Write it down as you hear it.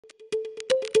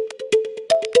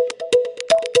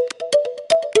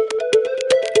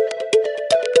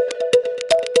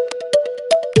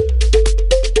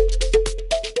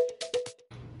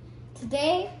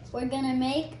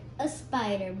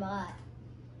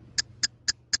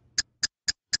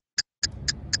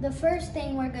The first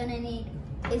thing we're gonna need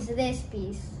is this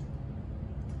piece.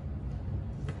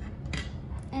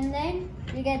 And then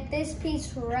you get this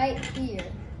piece right here.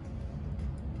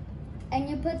 And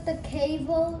you put the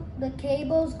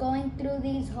cables going through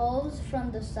these holes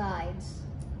from the sides.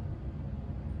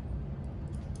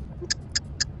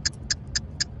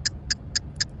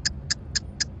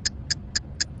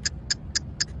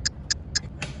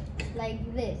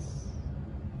 Like this.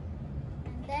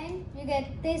 And then you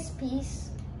get this piece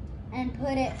and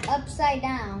put it upside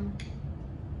down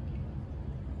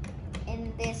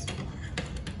in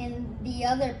the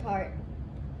other part.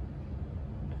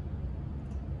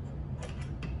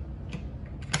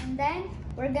 And then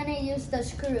we're gonna use the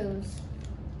screws.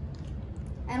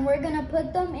 And we're gonna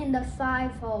put them in the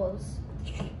 5 holes.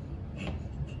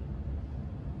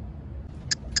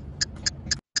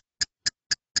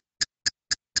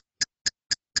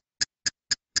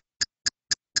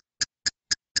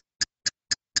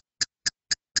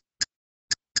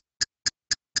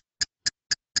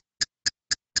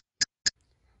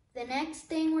 The next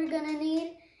thing we're gonna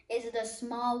need is the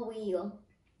small wheel.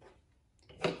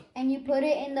 And you put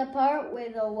it in the part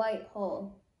with a white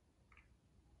hole.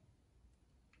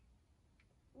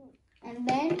 And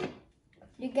then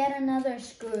you get another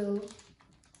screw.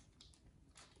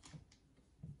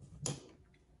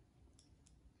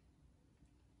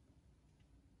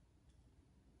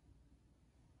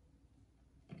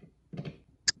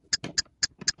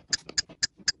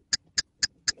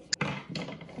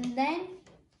 And then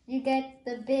you get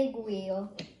the big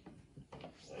wheel.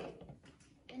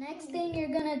 The next thing you're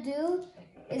gonna do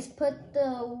is put the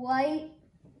white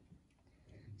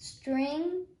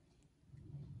string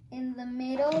in the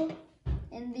middle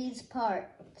in these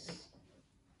parts.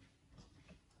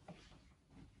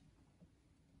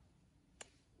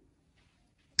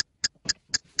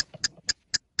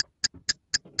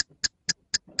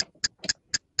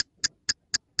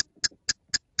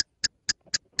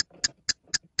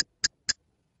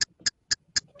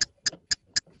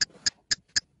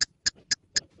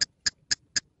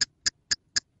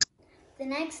 The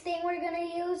next thing we're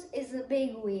gonna use is the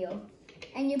big wheel.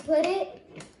 And you put it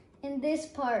in this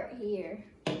part here.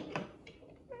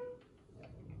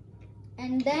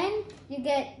 And then you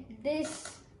get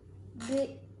this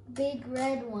big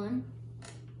red one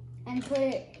and put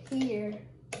it here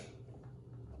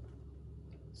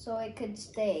so it could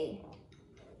stay.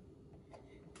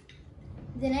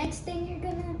 The next thing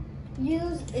you're gonna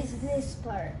use is this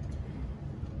part.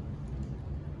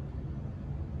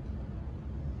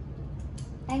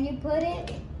 And you put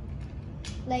it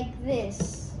like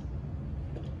this.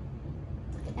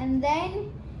 And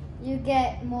then you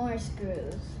get more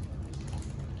screws.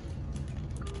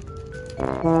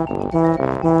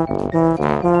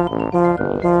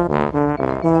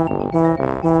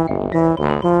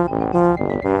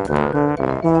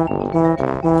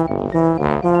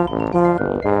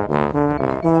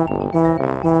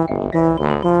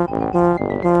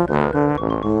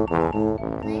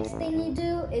 Next thing you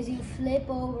do is you flip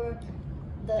over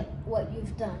what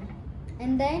you've done.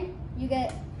 And then you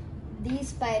get these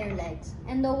spider legs.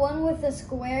 And the one with the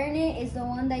square in it is the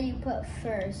one that you put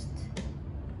first.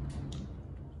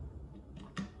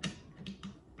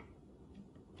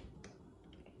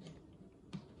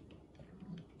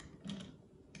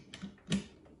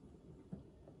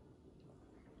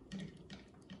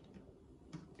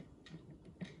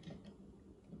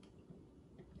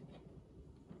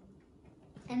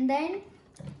 And then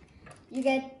you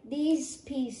get these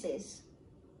pieces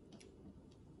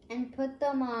and put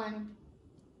them on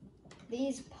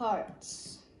these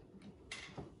parts.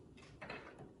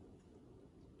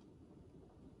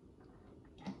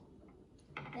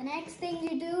 The next thing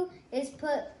you do is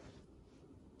put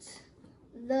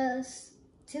the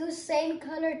 2 same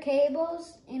color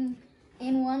cables in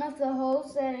one of the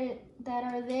holes that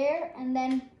are there, and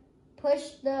then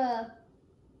push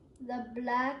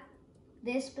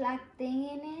this black thing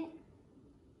in it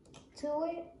to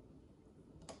it.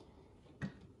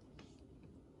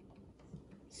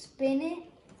 Spin it.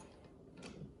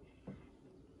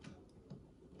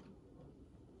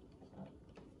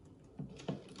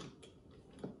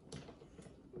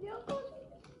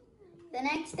 The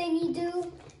next thing you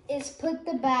do is put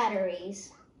the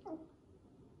batteries.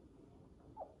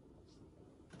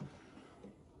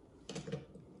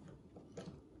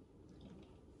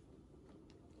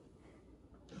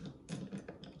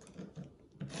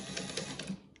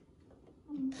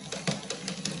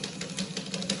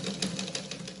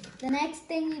 The next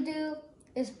thing you do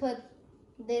is put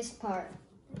this part.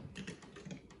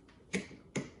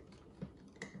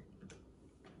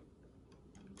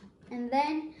 And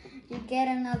then you get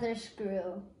another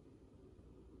screw.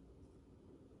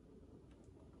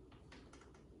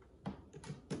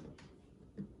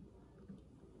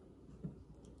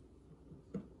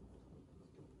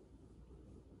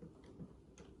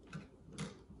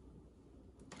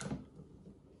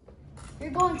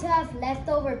 You're going to have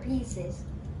leftover pieces,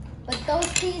 but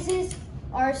those pieces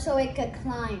are so it could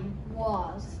climb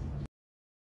walls.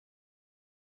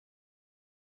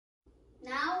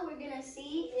 Now we're gonna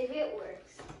see if it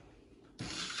works.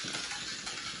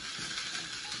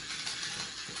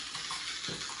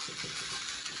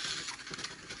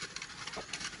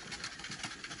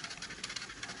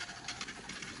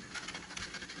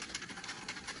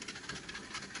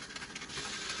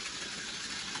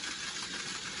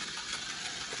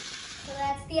 So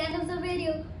that's the end of the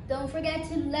video. Don't forget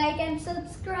to like and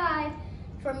subscribe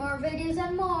for more videos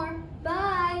and more.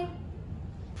 Bye!